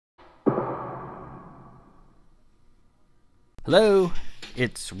Hello,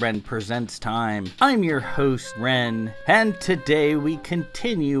 it's Ren Presents time. I'm your host, Ren, and today we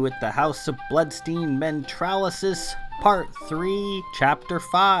continue with the House of Bloodstein Mentralysis Part 3, Chapter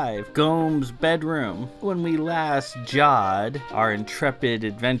 5, Ghome's Bedroom. When we last jawed, our intrepid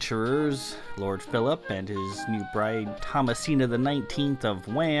adventurers, Lord Phillip and his new bride Thomasina the 19th of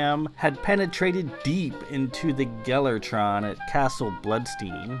Wham, had penetrated deep into the Gellertron at Castle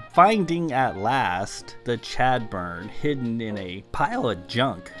Bloodstein, finding at last the Chadburn hidden in a pile of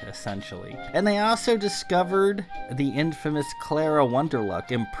junk, essentially. And they also discovered the infamous Clara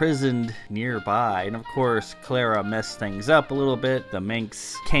Wunderluck imprisoned nearby. And of course, Clara messed things up a little bit. The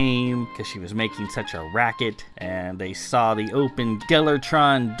minx came because she was making such a racket, and they saw the open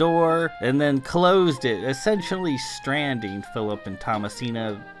Gellertron door and then closed it, essentially stranding Phillip and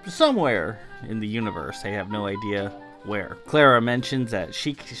Thomasina somewhere in the universe. They have no idea where. Clara mentions that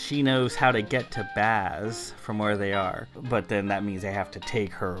she knows how to get to Baz from where they are, but then that means they have to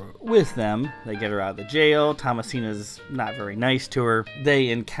take her with them. They get her out of the jail. Thomasina's not very nice to her. They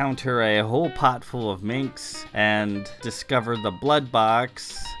encounter a whole pot full of minks and discover the blood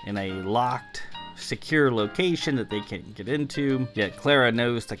box in a locked, secure location that they can't get into. Yet Clara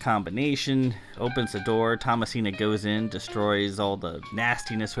knows the combination, opens the door. Thomasina goes in, destroys all the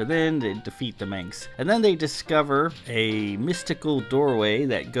nastiness within to defeat the minx. And then they discover a mystical doorway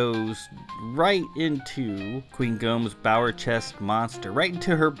that goes right into Queen Ghome's bower chest monster, right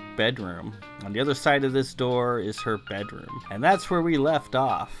into her bedroom. On the other side of this door is her bedroom. And that's where we left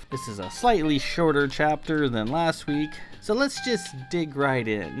off. This is a slightly shorter chapter than last week, so let's just dig right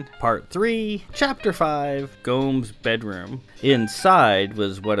in. Part 3, Chapter 5, Ghome's Bedroom. Inside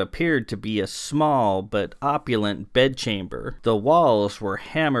was what appeared to be a small but opulent bedchamber. The walls were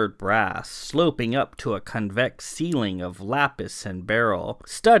hammered brass, sloping up to a convex ceiling of lapis and beryl,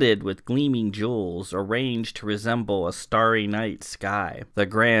 studded with gleaming jewels arranged to resemble a starry night sky. The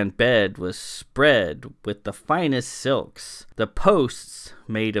grand bed was spread with the finest silks, the posts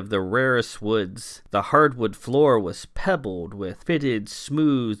made of the rarest woods. The hardwood floor was pebbled with fitted,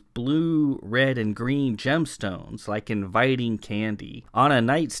 smooth, blue, red, and green gemstones like inviting candy. On a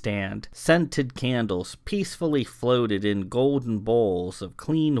nightstand, scented candles peacefully floated in golden bowls of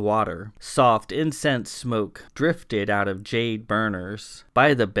clean water. Soft incense smoke drifted out of jade burners.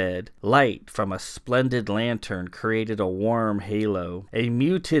 By the bed, light from a splendid lantern created a warm halo. A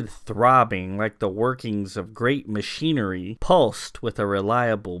muted throbbing like the workings of great machinery pulsed with a reliable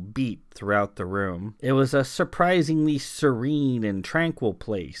beat throughout the room. It was a surprisingly serene and tranquil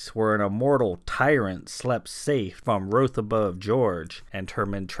place where an immortal tyrant slept safe from Rothabove George and her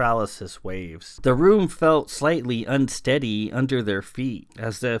Mentralysis waves. The room felt slightly unsteady under their feet,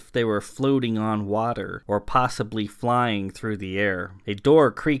 as if they were floating on water or possibly flying through the air. A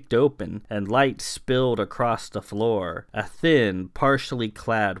door creaked open and light spilled across the floor. A thin, partially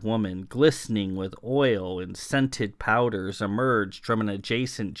clad woman, glistening with oil and scented powders, emerged from an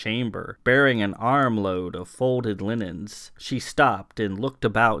adjacent chamber, bearing an armload of folded linens. She stopped and looked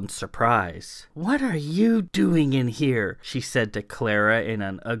about in surprise. "What are you doing in here?" she said to Clara in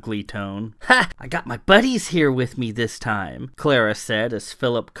an ugly tone. "Ha! I got my buddies here with me this time," Clara said as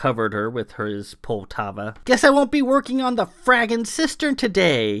Phillip covered her with his poltava. "Guess I won't be working on the fraggin' cistern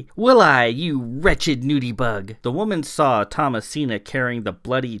today, will I, you wretched nudie bug?" The woman saw Thomasina carrying the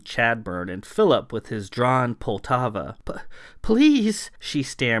bloody Chadburn and Phillip with his drawn poltava. "Please," she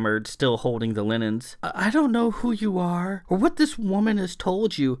stammered, still holding the linens. "I don't know who you are, or what this woman has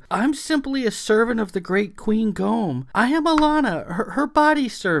told you. I'm simply a servant of the great Queen Ghome. I am Alana, her body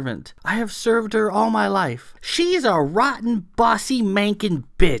servant. I have served her all my life." "She's a rotten, bossy, mankin'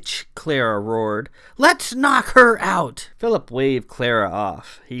 bitch," Clara roared. "Let's knock her out." Phillip waved Clara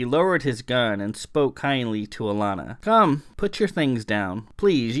off. He lowered his gun and spoke kindly to Alana. "Come, put your things down.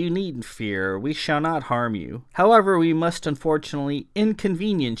 Please, you needn't fear. We shall not harm you. However, we must unfortunately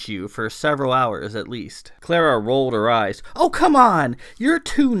inconvenience you for several hours at least." Clara rolled her eyes. "Oh, come on! You're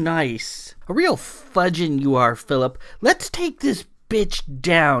too nice. A real fudgin' you are, Phillip. Let's take this bitch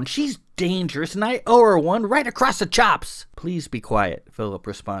down. She's dangerous, and I owe her one right across the chops." "Please be quiet," Phillip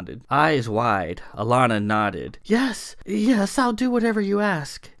responded. Eyes wide, Alana nodded. Yes, I'll do whatever you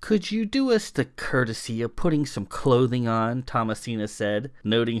ask." "Could you do us the courtesy of putting some clothing on?" Thomasina said,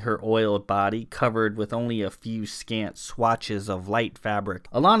 noting her oiled body covered with only a few scant swatches of light fabric.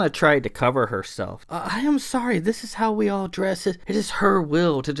 Alana tried to cover herself. I am sorry, this is how we all dress. It is her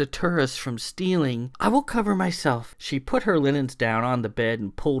will to deter us from stealing. I will cover myself." She put her linens down on the bed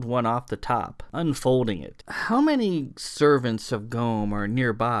and pulled one off off the top, unfolding it. How many servants of Ghome are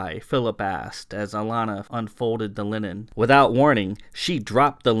nearby? Philip asked as Alana unfolded the linen. Without warning, she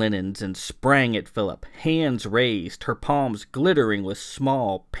dropped the linens and sprang at Philip, hands raised, her palms glittering with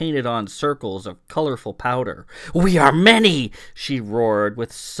small, painted-on circles of colorful powder. "We are many!" she roared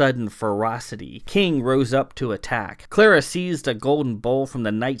with sudden ferocity. King rose up to attack. Clara seized a golden bowl from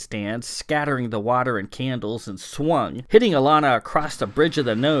the nightstand, scattering the water and candles, and swung, hitting Alana across the bridge of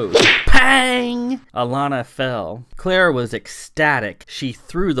the nose. Pang! Alana fell. Clara was ecstatic. She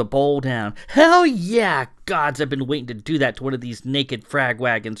threw the bowl down. "Hell yeah! Gods, I've been waiting to do that to one of these naked frag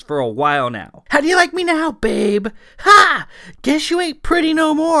wagons for a while now. How do you like me now, babe? Ha! Guess you ain't pretty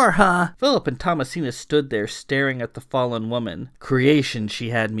no more, huh?" Phillip and Thomasina stood there staring at the fallen woman. "Creation,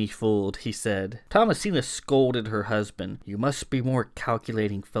 she had me fooled," he said. Thomasina scolded her husband. "You must be more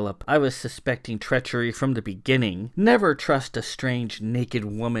calculating, Philip. I was suspecting treachery from the beginning. Never trust a strange naked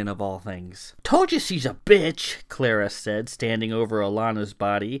woman of all things." "Told you she's a bitch," Clara said, standing over Alana's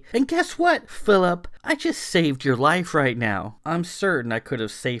body. "And guess what, Philip? I just saved your life right now." I'm certain I could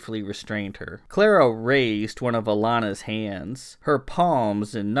have safely restrained her. Clara raised one of Alana's hands. Her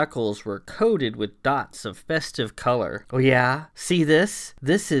palms and knuckles were coated with dots of festive color. "Oh yeah? See this?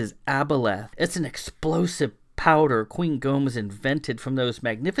 This is aboleth. It's an explosive powder Queen Ghome has invented from those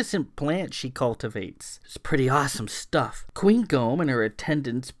magnificent plants she cultivates. It's pretty awesome stuff. Queen Ghome and her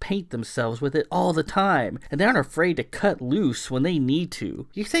attendants paint themselves with it all the time, and they aren't afraid to cut loose when they need to.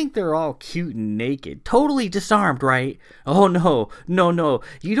 You think they're all cute and naked, totally disarmed, right? Oh no, no,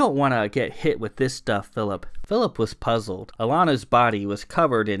 you don't want to get hit with this stuff, Philip." Philip was puzzled. Alana's body was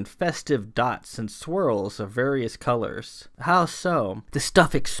covered in festive dots and swirls of various colors. "How so?" "The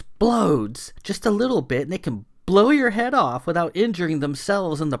stuff explodes just a little bit, and they can blow your head off without injuring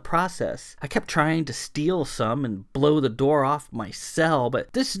themselves in the process. I kept trying to steal some and blow the door off my cell,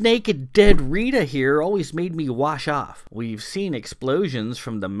 but this naked dead Rita here always made me wash off." "We've seen explosions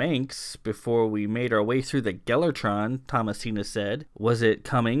from the Manx before we made our way through the Gellertron," Thomasina said. "Was it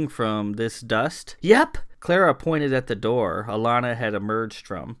coming from this dust?" "Yep." Clara pointed at the door Alana had emerged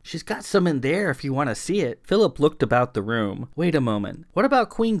from. "She's got some in there if you want to see it." Philip looked about the room. "Wait a moment. What about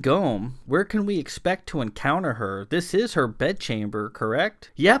Queen Ghome? Where can we expect to encounter her? This is her bedchamber,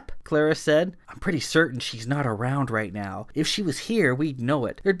 correct?" "Yep," Clara said. "I'm pretty certain she's not around right now. If she was here, we'd know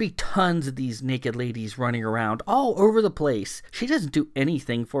it. There'd be tons of these naked ladies running around all over the place. She doesn't do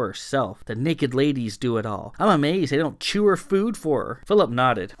anything for herself. The naked ladies do it all. I'm amazed they don't chew her food for her." Philip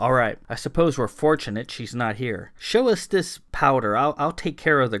nodded. "All right, I suppose we're fortunate she's not here. Show us this powder. I'll take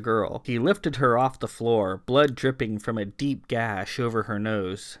care of the girl." He lifted her off the floor, blood dripping from a deep gash over her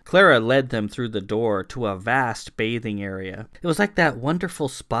nose. Clara led them through the door to a vast bathing area. It was like that wonderful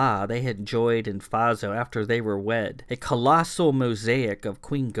spa they had enjoyed in Fazo after they were wed. A colossal mosaic of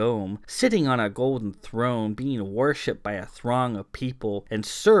Queen Ghome, sitting on a golden throne, being worshipped by a throng of people and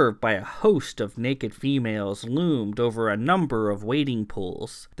served by a host of naked females, loomed over a number of wading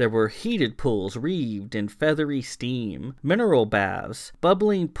pools. There were heated pools wreathed in feathery steam, mineral baths,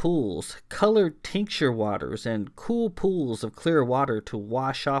 bubbling pools, colored tincture waters, and cool pools of clear water to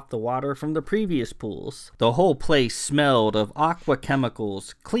wash off the water from the previous pools. The whole place smelled of aqua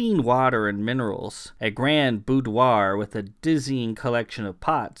chemicals, clean water, and minerals. A grand boudoir with a dizzying collection of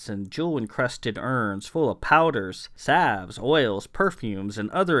pots and jewel-encrusted urns full of powders, salves, oils, perfumes, and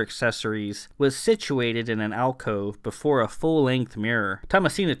other accessories was situated in an alcove before a full-length mirror.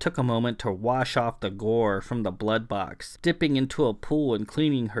 Thomasina took a moment to wash off the gore from the blood box, dipping into a pool and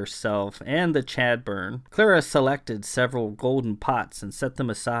cleaning herself and the Chadburn. Clara selected several golden pots and set them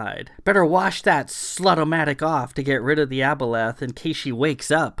aside. "Better wash that slutomatic off to get rid of the aboleth in case she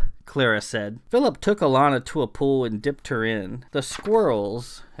wakes up," Clara said. Philip took Alana to a pool and dipped her in. The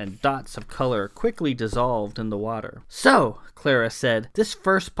swirls and dots of color quickly dissolved in the water. "So," Clara said, "this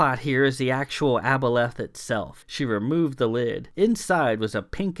first pot here is the actual aboleth itself." She removed the lid. Inside was a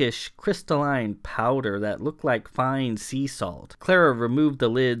pinkish crystalline powder that looked like fine sea salt. Clara removed the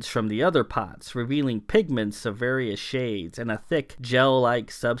lids from the other pots, revealing pigments of various shades and a thick gel-like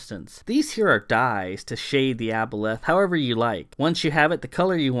substance. "These here are dyes to shade the aboleth however you like. Once you have it the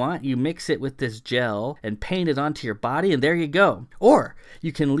color you want, you mix it with this gel and paint it onto your body, and there you go. Or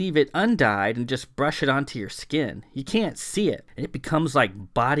you can leave it undyed and just brush it onto your skin. You can't see it, and it becomes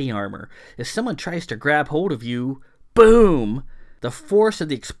like body armor. If someone tries to grab hold of you, boom! The force of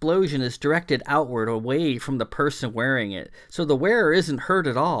the explosion is directed outward away from the person wearing it, so the wearer isn't hurt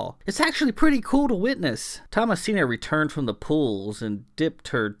at all. It's actually pretty cool to witness. Thomasina returned from the pools and dipped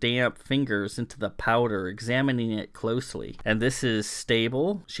her damp fingers into the powder, examining it closely. And this is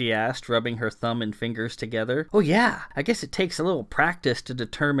stable? She asked, rubbing her thumb and fingers together. Oh yeah, I guess it takes a little practice to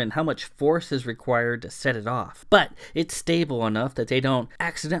determine how much force is required to set it off. But it's stable enough that they don't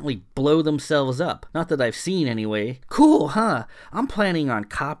accidentally blow themselves up. Not that I've seen anyway. Cool, huh? I'm planning on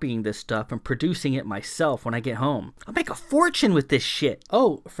copying this stuff and producing it myself when I get home. I'll make a fortune with this shit.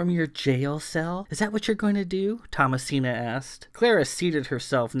 Oh, from your jail cell? Is that what you're going to do? Thomasina asked. Clara seated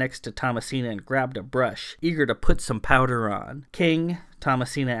herself next to Thomasina and grabbed a brush, eager to put some powder on. King,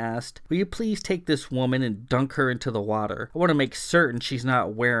 Thomasina asked, will you please take this woman and dunk her into the water? I want to make certain she's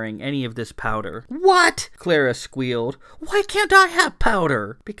not wearing any of this powder. What? Clara squealed. Why can't I have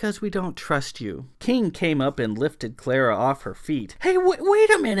powder? Because we don't trust you. King came up and lifted Clara off her feet. Hey, wait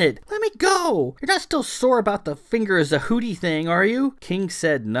a minute. Let me go. You're not still sore about the finger as a hootie thing, are you? King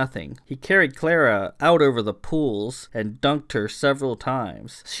said nothing. He carried Clara out over the pools and dunked her several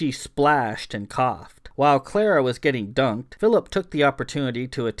times. She splashed and coughed. While Clara was getting dunked, Philip took the opportunity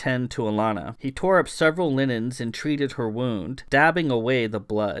to attend to Alana. He tore up several linens and treated her wound, dabbing away the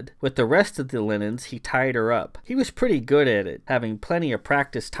blood. With the rest of the linens, he tied her up. He was pretty good at it, having plenty of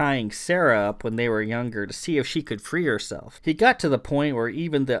practice tying Sarah up when they were younger to see if she could free herself. He got to the point where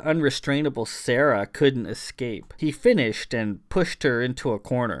even the unrestrainable Sarah couldn't escape. He finished and pushed her into a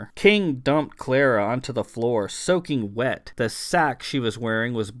corner. King dumped Clara onto the floor, soaking wet. The sack she was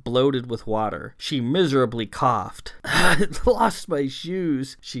wearing was bloated with water. She miserably coughed. I lost my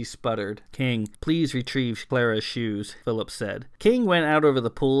shoes, she sputtered. King, please retrieve Clara's shoes, Philip said. King went out over the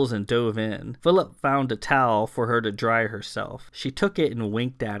pools and dove in. Philip found a towel for her to dry herself. She took it and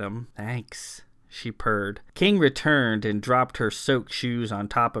winked at him. Thanks, she purred. King returned and dropped her soaked shoes on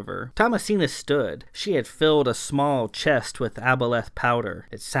top of her. Thomasina stood. She had filled a small chest with aboleth powder.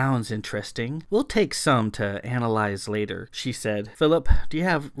 It sounds interesting. We'll take some to analyze later, she said. Philip, do you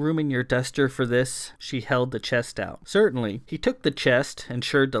have room in your duster for this? She held the chest out. Certainly. He took the chest,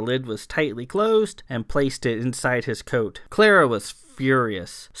 ensured the lid was tightly closed, and placed it inside his coat. Clara was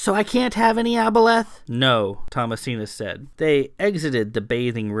furious. So I can't have any aboleth? No, Thomasina said. They exited the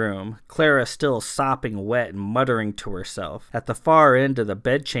bathing room, Clara still sopping wet and muttering to herself. At the far end of the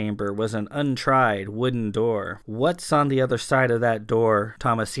bedchamber was an untried wooden door. What's on the other side of that door?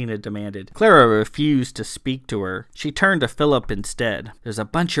 Thomasina demanded. Clara refused to speak to her. She turned to Philip instead. There's a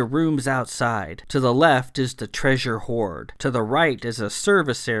bunch of rooms outside. To the left is the treasure hoard. To the right is a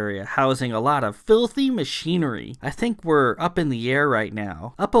service area housing a lot of filthy machinery. I think we're up in the air right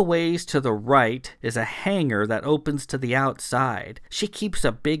now. Up a ways to the right is a hangar that opens to the outside. She keeps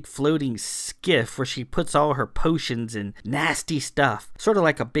a big floating skiff where she puts all her potions and nasty stuff, sort of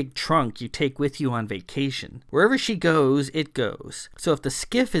like a big trunk you take with you on vacation. Wherever she goes, it goes. So if the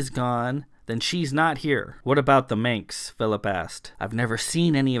skiff is gone, then she's not here. What about the Manx? Philip asked. I've never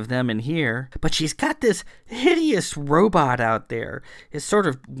seen any of them in here, but she's got this hideous robot out there. It sort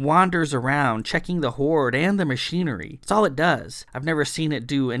of wanders around, checking the hoard and the machinery. It's all it does. I've never seen it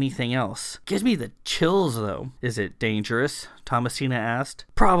do anything else. Gives me the chills, though. Is it dangerous? Thomasina asked.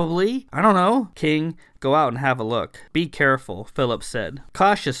 Probably. I don't know. King, go out and have a look. Be careful, Philip said.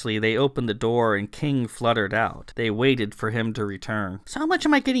 Cautiously, they opened the door and King fluttered out. They waited for him to return. So how much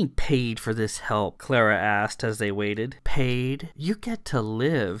am I getting paid for this help? Clara asked as they waited. Paid? You get to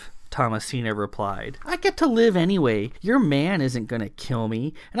live, Thomasina replied. I get to live anyway. Your man isn't gonna kill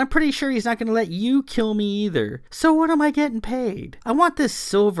me, and I'm pretty sure he's not gonna let you kill me either. So what am I getting paid? I want this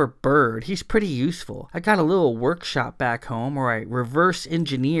silver bird. He's pretty useful. I got a little workshop back home where I reverse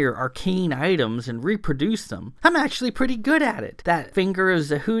engineer arcane items and reproduce them. I'm actually pretty good at it. That finger of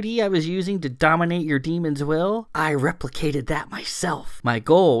Zahudi I was using to dominate your demon's will, I replicated that myself. My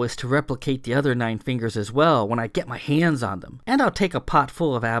goal is to replicate the other 9 fingers as well when I get my hands on them. And I'll take a pot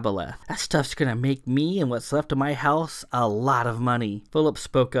full of aboleth. That stuff's gonna make me and what's left of my house a lot of money. Philip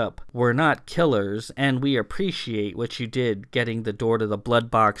spoke up. We're not killers, and we appreciate what you did getting the door to the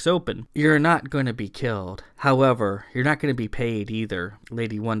blood box open. You're not gonna be killed. However, you're not gonna be paid either,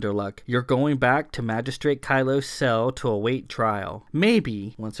 Lady Wunderluck. You're going back to Magistrate Kylo's cell to await trial.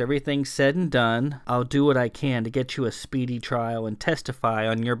 Maybe, once everything's said and done, I'll do what I can to get you a speedy trial and testify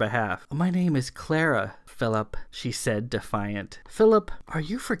on your behalf. My name is Clara, Philip, she said, defiant. Philip, are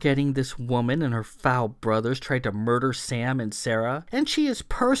you forgetting this woman and her foul brothers tried to murder Sam and Sarah? And she is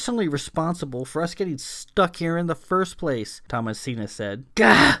personally responsible for us getting stuck here in the first place, Thomasina said.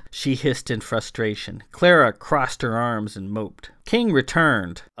 Gah! She hissed in frustration. Clara Clara crossed her arms and moped. King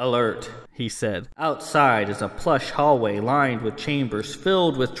returned. "Alert," he said. "Outside is a plush hallway lined with chambers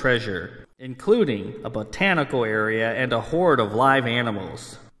filled with treasure, including a botanical area and a horde of live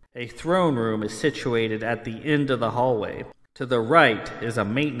animals. A throne room is situated at the end of the hallway. To the right is a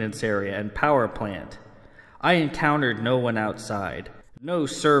maintenance area and power plant. I encountered no one outside. No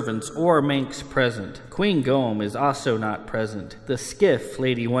servants or Manx present. Queen Ghome is also not present. The skiff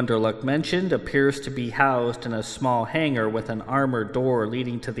Lady Wunderluck mentioned appears to be housed in a small hangar with an armored door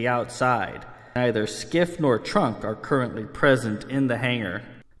leading to the outside. Neither skiff nor trunk are currently present in the hangar."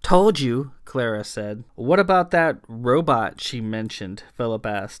 "Told you," Clara said. "What about that robot she mentioned?" Philip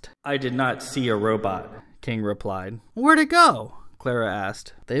asked. "I did not see a robot," King replied. "Where'd it go?" Clara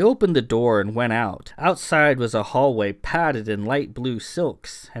asked. They opened the door and went out. Outside was a hallway padded in light blue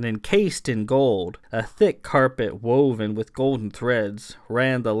silks and encased in gold. A thick carpet woven with golden threads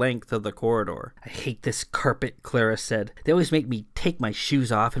ran the length of the corridor. "I hate this carpet," Clara said. "They always make me take my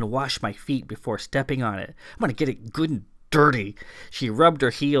shoes off and wash my feet before stepping on it. I'm gonna get it good and dirty." She rubbed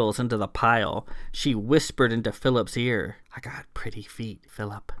her heels into the pile. She whispered into Philip's ear, "I got pretty feet,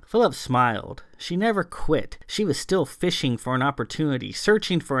 Philip." Philip smiled. She never quit. She was still fishing for an opportunity,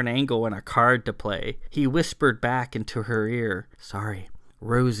 searching for an angle and a card to play. He whispered back into her ear, "Sorry,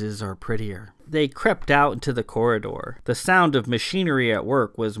 roses are prettier." They crept out into the corridor. The sound of machinery at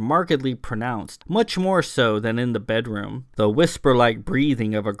work was markedly pronounced, much more so than in the bedroom. The whisper-like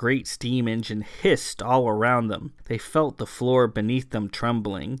breathing of a great steam engine hissed all around them. They felt the floor beneath them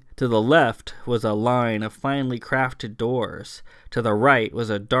trembling. To the left was a line of finely crafted doors. To the right was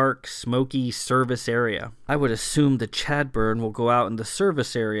a dark, smoky service area. "I would assume the Chadburn will go out in the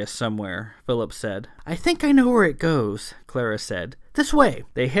service area somewhere," Philip said. "I think I know where it goes," Clara said. "This way."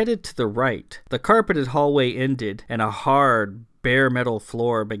 They headed to the right. The carpeted hallway ended, and a hard, bare metal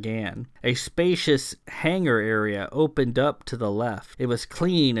floor began. A spacious hangar area opened up to the left. It was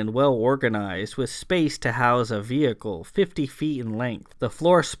clean and well organized, with space to house a vehicle 50 feet in length. The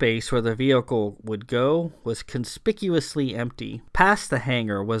floor space where the vehicle would go was conspicuously empty. Past the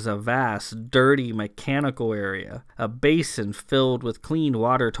hangar was a vast, dirty mechanical area. A basin filled with clean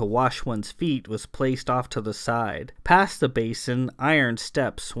water to wash one's feet was placed off to the side. Past the basin, iron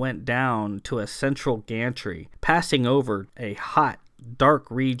steps went down to a central gantry, passing over a hot, dark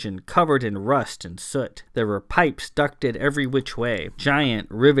region covered in rust and soot. There were pipes ducted every which way. Giant,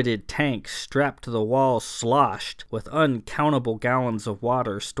 riveted tanks strapped to the walls sloshed, with uncountable gallons of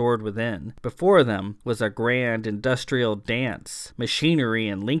water stored within. Before them was a grand industrial dance. Machinery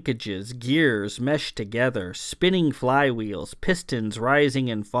and linkages, gears meshed together, spinning flywheels, pistons rising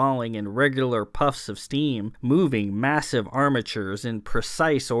and falling in regular puffs of steam, moving massive armatures in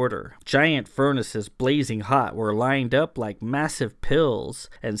precise order. Giant furnaces blazing hot were lined up like massive pills,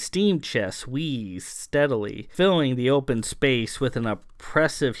 and steam chests wheezed steadily, filling the open space with an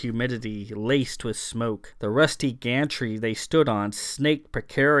oppressive humidity laced with smoke. The rusty gantry they stood on snaked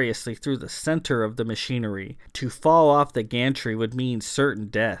precariously through the center of the machinery. To fall off the gantry would mean certain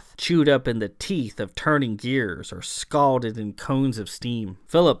death, chewed up in the teeth of turning gears or scalded in cones of steam.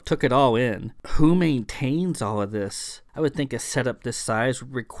 Philip took it all in. Who maintains all of this? I would think a setup this size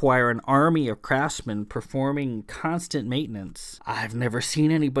would require an army of craftsmen performing constant maintenance. I've never seen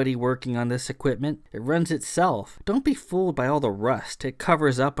anybody working on this equipment. It runs itself. Don't be fooled by all the rust. It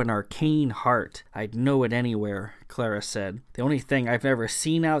covers up an arcane heart. I'd know it anywhere, Clara said. The only thing I've ever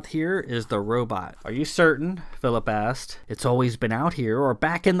seen out here is the robot. Are you certain? Philip asked. It's always been out here or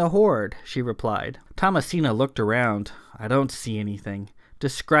back in the horde, she replied. Thomasina looked around. I don't see anything.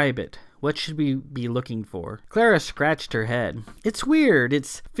 Describe it. What should we be looking for? Clara scratched her head. It's weird.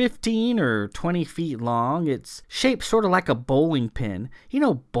 It's 15 or 20 feet long. It's shaped sort of like a bowling pin. You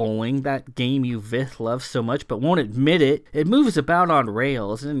know bowling, that game you Vith loves so much but won't admit it. It moves about on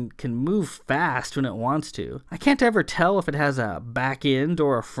rails and can move fast when it wants to. I can't ever tell if it has a back end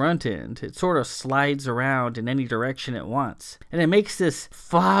or a front end. It sort of slides around in any direction it wants. And it makes this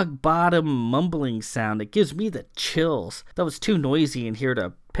fog bottom mumbling sound that gives me the chills. Though it's too noisy in here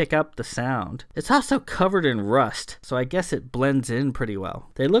to pick up the sound. It's also covered in rust, so I guess it blends in pretty well.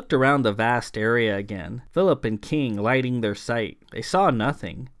 They looked around the vast area again, Philip and King lighting their sight. They saw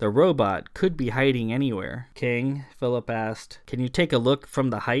nothing. The robot could be hiding anywhere. King, Philip asked, can you take a look from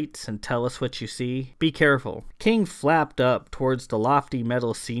the heights and tell us what you see? Be careful. King flapped up towards the lofty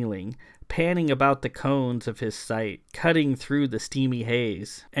metal ceiling, panning about the cones of his sight, cutting through the steamy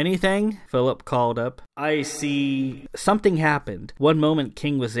haze. Anything? Philip called up. I see. Something happened. One moment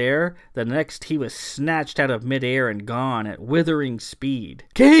King was there, the next he was snatched out of midair and gone at withering speed.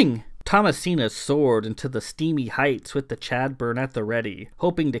 King! Thomasina soared into the steamy heights with the Chadburn at the ready,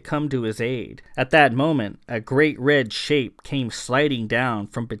 hoping to come to his aid. At that moment, a great red shape came sliding down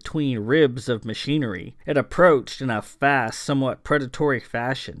from between ribs of machinery. It approached in a fast, somewhat predatory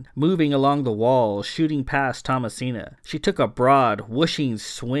fashion, moving along the walls, shooting past Thomasina. She took a broad, whooshing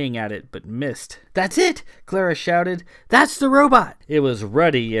swing at it, but missed. "That's it!" Clara shouted. "That's the robot!" It was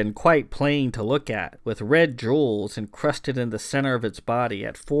ruddy and quite plain to look at, with red jewels encrusted in the center of its body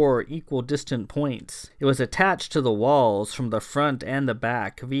at 4 equal distant points. It was attached to the walls from the front and the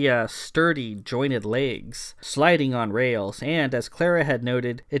back via sturdy, jointed legs, sliding on rails, and, as Clara had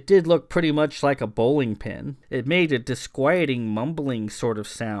noted, it did look pretty much like a bowling pin. It made a disquieting, mumbling sort of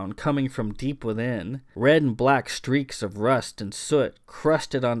sound coming from deep within. Red and black streaks of rust and soot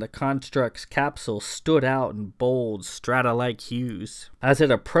crusted on the construct's capsule stood out in bold, strata-like hues. As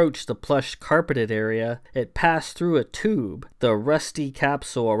it approached the plush carpeted area, it passed through a tube. The rusty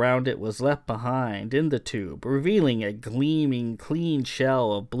capsule around it was left behind in the tube, revealing a gleaming, clean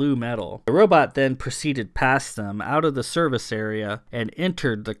shell of blue metal. The robot then proceeded past them out of the service area and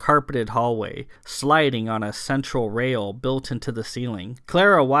entered the carpeted hallway, sliding on a central rail built into the ceiling.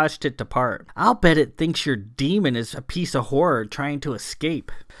 Clara watched it depart. "I'll bet it thinks your demon is a piece of horror trying to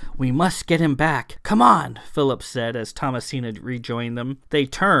escape." "We must get him back. Come on," Phillip said as Thomasina rejoined them. They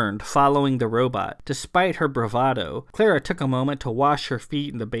turned, following the robot. Despite her bravado, Clara took a moment to wash her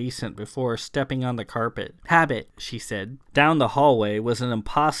feet in the basin before stepping on the carpet. "Habit," she said. Down the hallway was an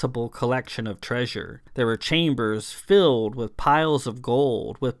impossible collection of treasure. There were chambers filled with piles of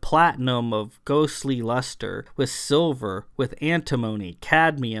gold, with platinum of ghostly luster, with silver, with antimony,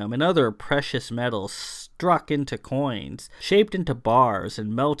 cadmium, and other precious metals struck into coins, shaped into bars,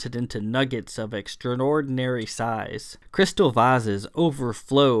 and melted into nuggets of extraordinary size. Crystal vases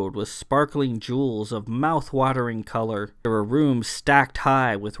overflowed with sparkling jewels of mouth-watering color. There were rooms stacked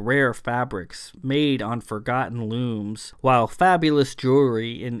high with rare fabrics made on forgotten looms, while fabulous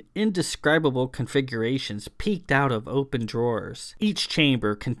jewelry in indescribable configurations peeked out of open drawers. Each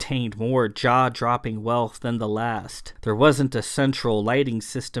chamber contained more jaw-dropping wealth than the last. There wasn't a central lighting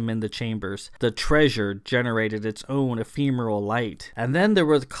system in the chambers. The treasure generated its own ephemeral light. And then there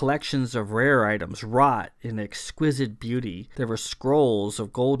were collections of rare items wrought in exquisite beauty. There were scrolls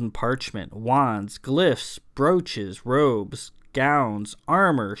of golden parchment, wands, glyphs, brooches, robes, gowns,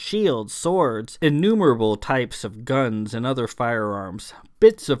 armor, shields, swords, innumerable types of guns and other firearms,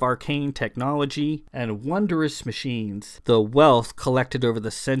 bits of arcane technology, and wondrous machines. The wealth collected over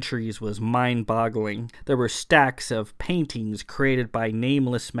the centuries was mind-boggling. There were stacks of paintings created by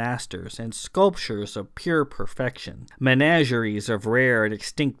nameless masters and sculptures of pure perfection. Menageries of rare and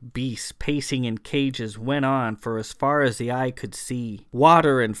extinct beasts pacing in cages went on for as far as the eye could see.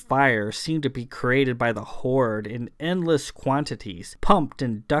 Water and fire seemed to be created by the horde in endless quantities, pumped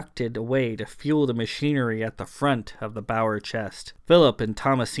and ducted away to fuel the machinery at the front of the Bower chest. Phillip and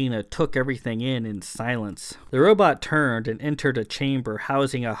Thomasina took everything in silence. The robot turned and entered a chamber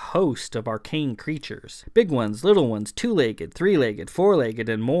housing a host of arcane creatures. Big ones, little ones, 2-legged, 3-legged, 4-legged,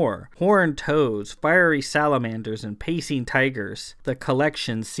 and more. Horned toads, fiery salamanders, and pacing tigers. The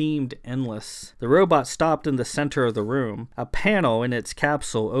collection seemed endless. The robot stopped in the center of the room. A panel in its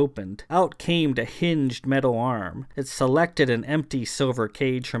capsule opened. Out came a hinged metal arm. It selected an empty silver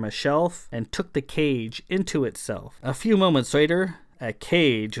cage from a shelf and took the cage into itself. A few moments later, a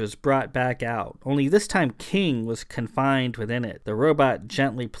cage was brought back out, only this time King was confined within it. The robot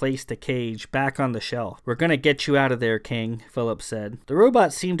gently placed the cage back on the shelf. "We're gonna get you out of there, King," Phillip said. The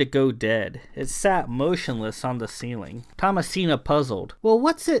robot seemed to go dead. It sat motionless on the ceiling. Thomasina puzzled. "Well,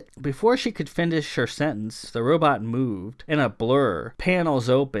 what's it?" Before she could finish her sentence, the robot moved. In a blur, panels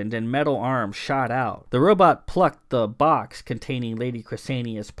opened and metal arms shot out. The robot plucked the box containing Lady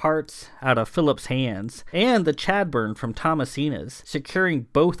Cressania's parts out of Phillip's hands, and the Chadburn from Thomasina's, securing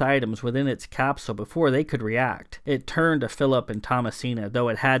both items within its capsule before they could react. It turned to Phillip and Thomasina. Though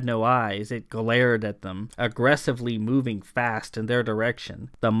it had no eyes, it glared at them, aggressively moving fast in their direction.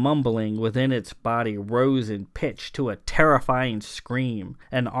 The mumbling within its body rose in pitch to a terrifying scream.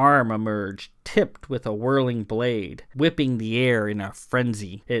 An arm emerged, tipped with a whirling blade, whipping the air in a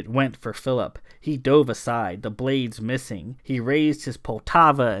frenzy. It went for Phillip. He dove aside, the blades missing. He raised his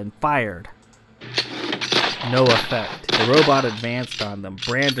Poltava and fired. No effect. The robot advanced on them,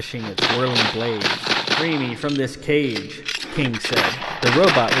 brandishing its whirling blades. "Free me from this cage," King said. The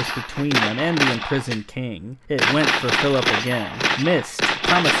robot was between them and the imprisoned King. It went for Phillip again. Missed.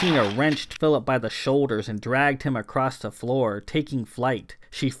 Thomasina wrenched Philip by the shoulders and dragged him across the floor, taking flight.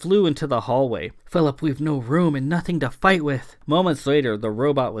 She flew into the hallway. "Philip, we've no room and nothing to fight with." Moments later, the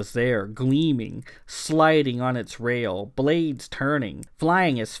robot was there, gleaming, sliding on its rail, blades turning,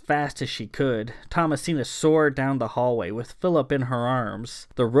 flying as fast as she could. Thomasina soared down the hallway with Philip in her arms.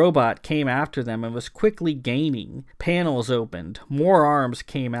 The robot came after them and was quickly gaining. Panels opened, more arms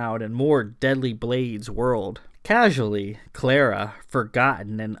came out, and more deadly blades whirled. Casually, Clara,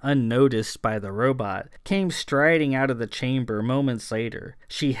 forgotten and unnoticed by the robot, came striding out of the chamber moments later.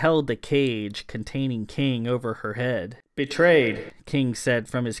 She held the cage containing King over her head. "Betrayed," King said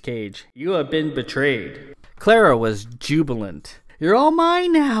from his cage. "You have been betrayed." Clara was jubilant. "You're all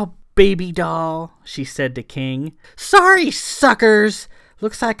mine now, baby doll," she said to King. "Sorry, suckers!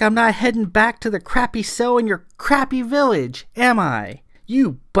 Looks like I'm not heading back to the crappy cell in your crappy village, am I?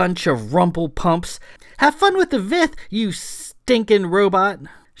 You bunch of rumple pumps. Have fun with the Vith, you stinking robot."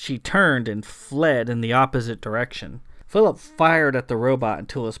 She turned and fled in the opposite direction. Philip fired at the robot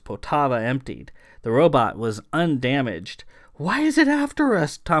until his potava emptied. The robot was undamaged. "Why is it after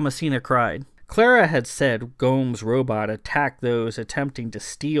us?" Thomasina cried. Clara had said Ghome's robot attacked those attempting to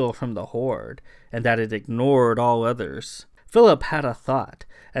steal from the Horde, and that it ignored all others. Philip had a thought,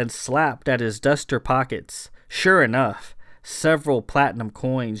 and slapped at his duster pockets. Sure enough, several platinum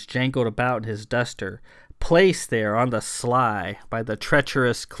coins jangled about in his duster, placed there on the sly by the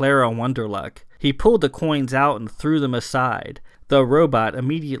treacherous Clara Wunderluck. He pulled the coins out and threw them aside. The robot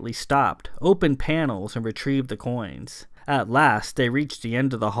immediately stopped, opened panels, and retrieved the coins. At last, they reached the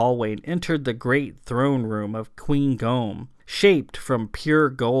end of the hallway and entered the great throne room of Queen Ghome. Shaped from pure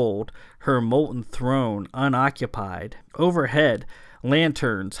gold, her molten throne unoccupied. Overhead,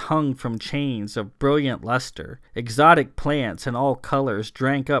 lanterns hung from chains of brilliant luster. Exotic plants in all colors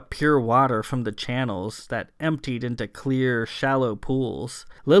drank up pure water from the channels that emptied into clear, shallow pools.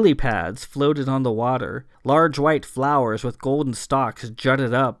 Lily pads floated on the water. Large white flowers with golden stalks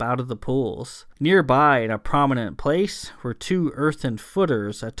jutted up out of the pools. Nearby, in a prominent place, were two earthen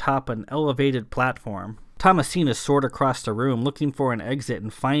footers atop an elevated platform. Thomasina soared across the room, looking for an exit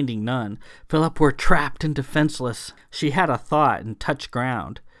and finding none. "Philip, we're trapped and defenseless." She had a thought and touched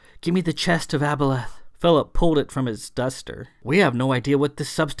ground. "Give me the chest of aboleth." Philip pulled it from his duster. "We have no idea what this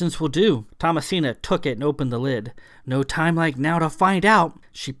substance will do." Thomasina took it and opened the lid. "No time like now to find out."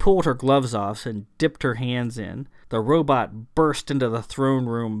 She pulled her gloves off and dipped her hands in. The robot burst into the throne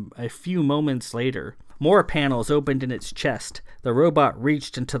room a few moments later. More panels opened in its chest. The robot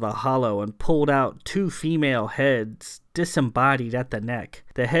reached into the hollow and pulled out two female heads, disembodied at the neck.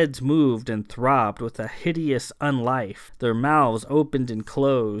 The heads moved and throbbed with a hideous unlife. Their mouths opened and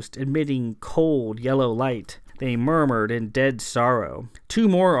closed, emitting cold yellow light. They murmured in dead sorrow. Two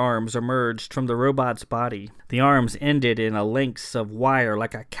more arms emerged from the robot's body. The arms ended in a length of wire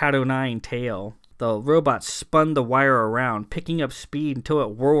like a cat-o'-nine tail. The robot spun the wire around, picking up speed until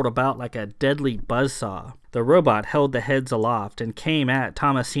it whirled about like a deadly buzzsaw. The robot held the heads aloft and came at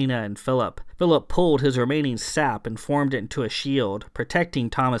Thomasina and Philip. Philip pulled his remaining sap and formed it into a shield, protecting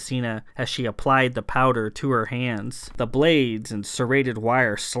Thomasina as she applied the powder to her hands. The blades and serrated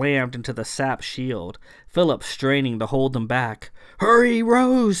wire slammed into the sap shield, Philip straining to hold them back. "Hurry,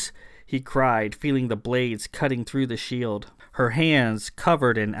 Rose!" he cried, feeling the blades cutting through the shield. Her hands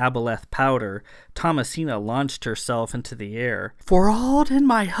covered in aboleth powder, Thomasina launched herself into the air. "For Auld and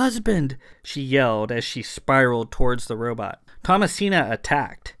my husband!" she yelled as she spiraled towards the robot. Thomasina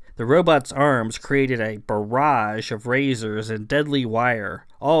attacked. The robot's arms created a barrage of razors and deadly wire,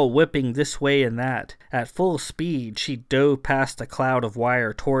 all whipping this way and that. At full speed, she dove past the cloud of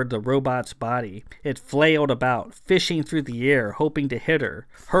wire toward the robot's body. It flailed about, fishing through the air, hoping to hit her.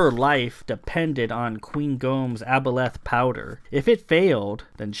 Her life depended on Queen Ghome's aboleth powder. If it failed,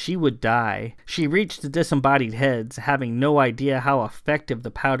 then she would die. She reached the disembodied heads, having no idea how effective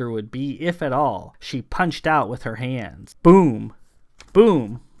the powder would be, if at all. She punched out with her hands. Boom!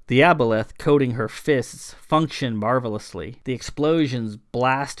 Boom! The aboleth coating her fists functioned marvelously. The explosions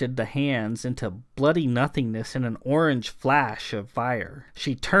blasted the hands into bloody nothingness in an orange flash of fire.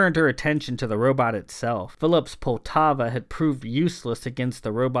 She turned her attention to the robot itself. Philip's Poltava had proved useless against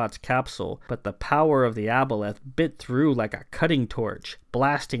the robot's capsule, but the power of the aboleth bit through like a cutting torch,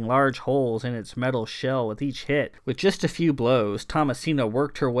 blasting large holes in its metal shell with each hit. With just a few blows, Thomasina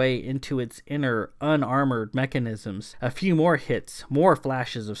worked her way into its inner, unarmored mechanisms. A few more hits, more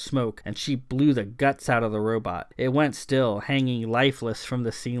flashes of smoke, and she blew the guts out of the robot. It went still, hanging lifeless from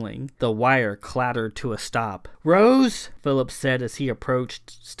the ceiling. The wire clattered to a stop. "Rose," Philip said as he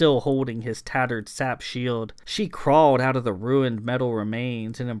approached, still holding his tattered sap shield. She crawled out of the ruined metal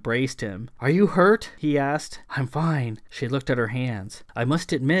remains and embraced him. "Are you hurt?" he asked. "I'm fine." She looked at her hands. I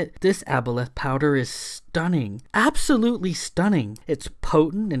must admit, this aboleth powder is stunning. Absolutely stunning. It's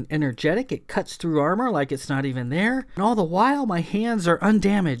potent and energetic. It cuts through armor like it's not even there. And all the while, my hands are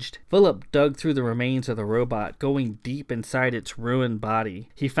undamaged. Philip dug through the remains of the robot, going deep inside its ruined body.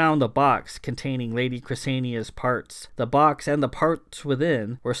 He found the box containing Lady Cressania's parts. The box and the parts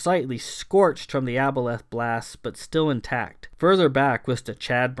within were slightly scorched from the aboleth blast, but still intact. Further back was the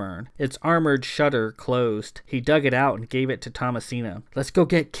Chadburn. Its armored shutter closed. He dug it out and gave it to Thomasina. Let's go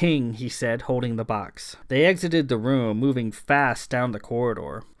get King, he said, holding the box. They exited the room, moving fast down the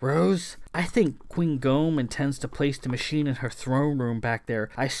corridor. Rose, I think Queen Ghome intends to place the machine in her throne room back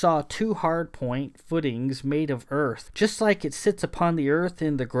there. I saw 2 hard-point footings made of earth, just like it sits upon the earth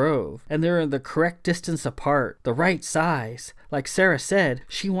in the grove, and they're in the correct distance apart, the right size. Like Sarah said,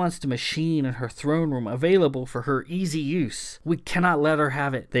 she wants the machine in her throne room available for her easy use. We cannot let her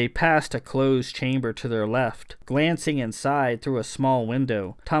have it. They passed a closed chamber to their left. Glancing inside through a small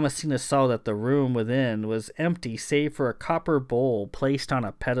window, Thomasina saw that the room within was empty save for a copper bowl placed on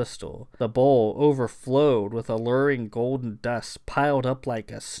a pedestal. The bowl overflowed with alluring golden dust piled up like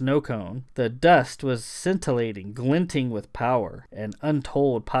a snow cone. The dust was scintillating, glinting with power and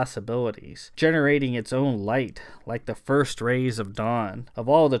untold possibilities, generating its own light like the first rays of dawn. Of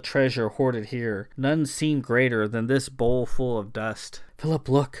all the treasure hoarded here, none seemed greater than this bowl full of dust. Philip,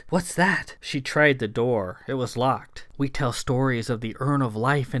 look, what's that? She tried the door. It was locked. We tell stories of the urn of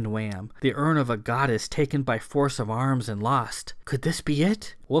life in Wham, the urn of a goddess taken by force of arms and lost. Could this be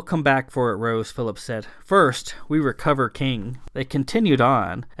it? We'll come back for it, Rose, Philip said. First, we recover King. They continued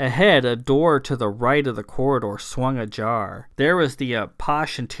on. Ahead, a door to the right of the corridor swung ajar. There was the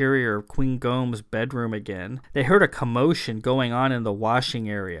posh interior of Queen Ghome's bedroom again. They heard a commotion going on in the washing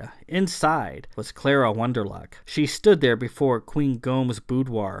area. Inside was Clara Wunderluck. She stood there before Queen Ghome's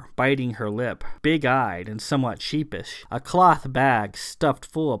boudoir, biting her lip, big-eyed and somewhat sheepish. A cloth bag stuffed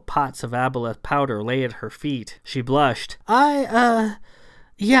full of pots of aboleth powder lay at her feet. She blushed.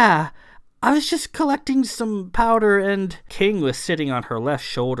 Yeah, I was just collecting some powder and... King was sitting on her left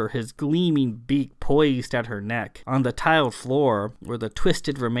shoulder, his gleaming beak poised at her neck. On the tiled floor were the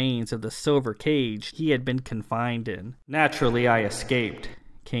twisted remains of the silver cage he had been confined in. Naturally, I escaped,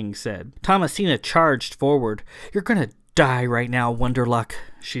 King said. Thomasina charged forward. You're gonna die right now, Wunderluck,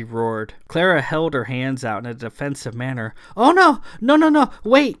 she roared. Clara held her hands out in a defensive manner. Oh no, no,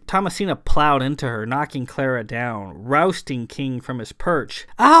 wait! Thomasina plowed into her, knocking Clara down, rousting King from his perch.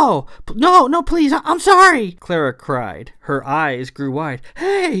 Ow! No, please, I'm sorry! Clara cried. Her eyes grew wide.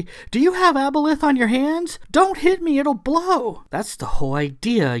 Hey, do you have aboleth on your hands? Don't hit me, it'll blow! That's the whole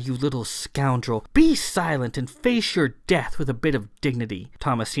idea, you little scoundrel. Be silent and face your death with a bit of dignity,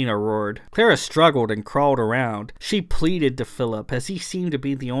 Thomasina roared. Clara struggled and crawled around. She pleaded to Philip, as he seemed to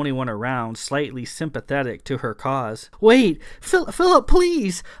be the only one around, slightly sympathetic to her cause. Wait, Philip,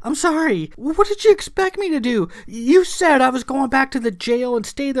 please! I'm sorry. What did you expect me to do? You said I was going back to the jail and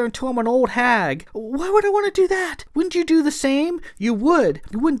stay there until I'm an old hag. Why would I want to do that? Wouldn't you do the same? You would.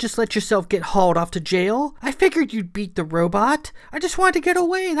 You wouldn't just let yourself get hauled off to jail. I figured you'd beat the robot. I just wanted to get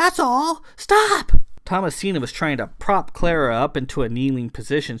away, that's all. Stop! Thomasina was trying to prop Clara up into a kneeling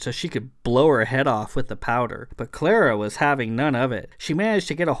position so she could blow her head off with the powder, but Clara was having none of it. She managed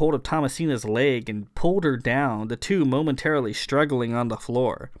to get a hold of Thomasina's leg and pulled her down, the two momentarily struggling on the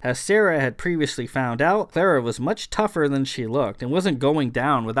floor. As Sarah had previously found out, Clara was much tougher than she looked and wasn't going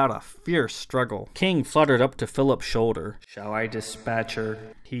down without a fierce struggle. King fluttered up to Philip's shoulder. Shall I dispatch her?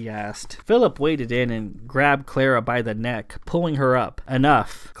 He asked. Philip waded in and grabbed Clara by the neck, pulling her up.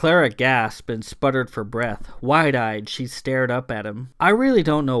 Enough. Clara gasped and sputtered for breath. Wide-eyed, she stared up at him. I really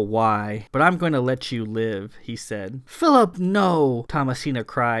don't know why, but I'm going to let you live, he said. Philip, no, Thomasina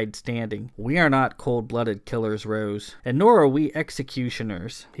cried, standing. We are not cold-blooded killers, Rose, and nor are we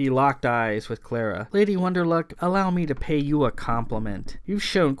executioners. He locked eyes with Clara. Lady Wunderluck, allow me to pay you a compliment. You've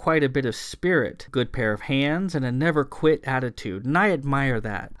shown quite a bit of spirit, good pair of hands, and a never-quit attitude, and I admire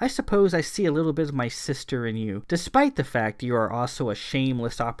that. I suppose I see a little bit of my sister in you, despite the fact you are also a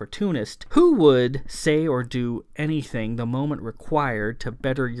shameless opportunist who would say or do anything the moment required to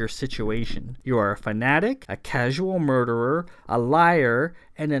better your situation. You are a fanatic, a casual murderer, a liar,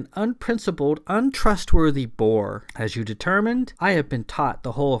 and an unprincipled, untrustworthy bore. As you determined, I have been taught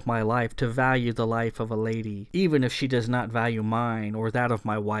the whole of my life to value the life of a lady, even if she does not value mine or that of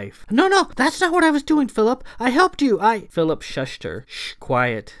my wife. No, that's not what I was doing, Philip. I helped you. Philip shushed her. Shh,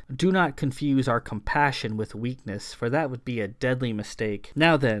 quiet. Do not confuse our compassion with weakness, for that would be a deadly mistake.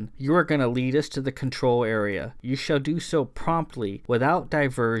 Now then, you are going to lead us to the control area. You shall do so promptly, without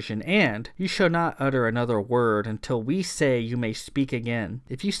diversion, and you shall not utter another word until we say you may speak again.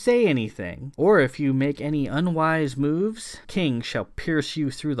 King. If you say anything, or if you make any unwise moves, King shall pierce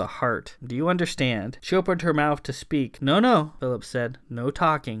you through the heart. Do you understand? She opened her mouth to speak. No, no, Phillip said. No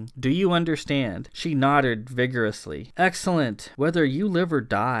talking. Do you understand? She nodded vigorously. Excellent. Whether you live or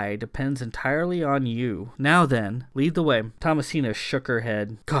die depends entirely on you. Now then, lead the way. Thomasina shook her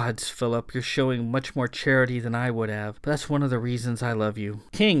head. Gods, Phillip, you're showing much more charity than I would have, but that's one of the reasons I love you.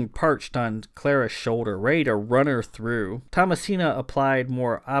 King perched on Clara's shoulder, ready to run her through. Thomasina applied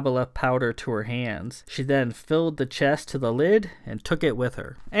more aboleth powder to her hands. She then filled the chest to the lid and took it with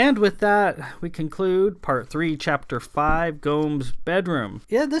her. And with that, we conclude Part 3, Chapter 5, Ghome's Bedroom.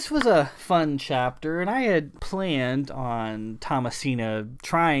 Yeah, this was a fun chapter, and I had planned on Thomasina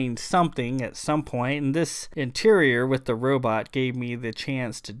trying something at some point, and this interior with the robot gave me the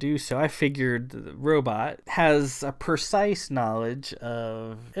chance to do so. I figured the robot has a precise knowledge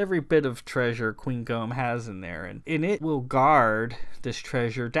of every bit of treasure Queen Ghome has in there, and it will guard this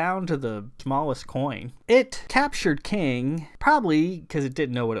treasure down to the smallest coin. It captured King, probably because it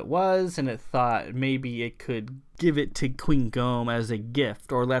didn't know what it was, and it thought maybe it could give it to Queen Ghome as a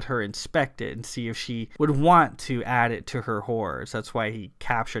gift, or let her inspect it and see if she would want to add it to her hoards. That's why he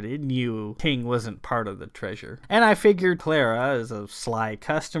captured it. It knew King wasn't part of the treasure. And I figured Clara, as a sly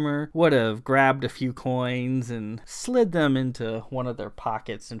customer, would have grabbed a few coins and slid them into one of their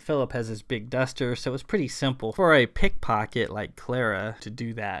pockets. And Phillip has his big duster, so it was pretty simple for a pickpocket like Clara to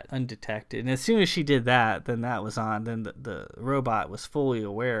do that undetected. And as soon as she did that, then that was on. Then the robot was fully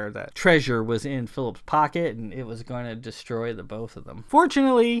aware that treasure was in Phillip's pocket, and it was going to destroy the both of them.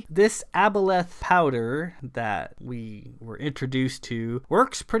 Fortunately, this aboleth powder that we were introduced to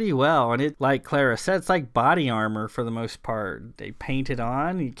works pretty well, and it, like Clara said, it's like body armor for the most part. They paint it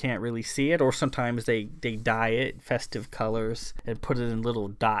on, you can't really see it, or sometimes they dye it festive colors and put it in little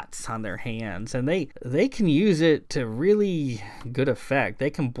dots on their hands, and they can use it to really good effect. They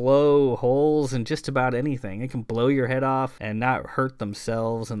can blow holes in just about anything. They can blow your head off and not hurt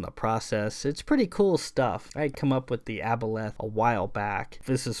themselves in the process. It's pretty cool stuff. I come up with the aboleth a while back.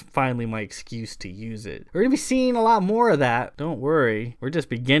 This is finally my excuse to use it. We're gonna be seeing a lot more of that. Don't worry. We're just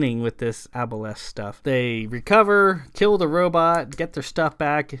beginning with this aboleth stuff. They recover, kill the robot, get their stuff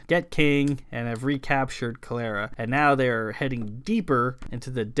back, get King, and have recaptured Clara. And now they're heading deeper into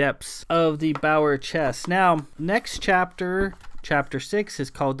the depths of the Bower chest. Now, next chapter, Chapter 6, is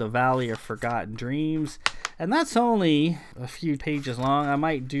called The Valley of Forgotten Dreams. And that's only a few pages long. I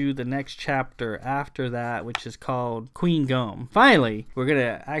might do the next chapter after that, which is called Queen Ghome. Finally, we're going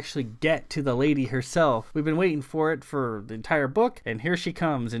to actually get to the lady herself. We've been waiting for it for the entire book, and here she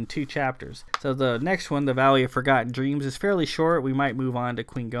comes in 2 chapters. So the next one, The Valley of Forgotten Dreams, is fairly short. We might move on to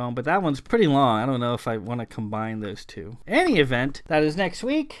Queen Ghome, but that one's pretty long. I don't know if I want to combine those two. Any event, that is next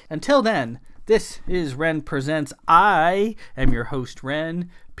week. Until then, this is Ren Presents. I am your host,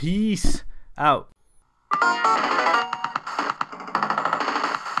 Ren. Peace out.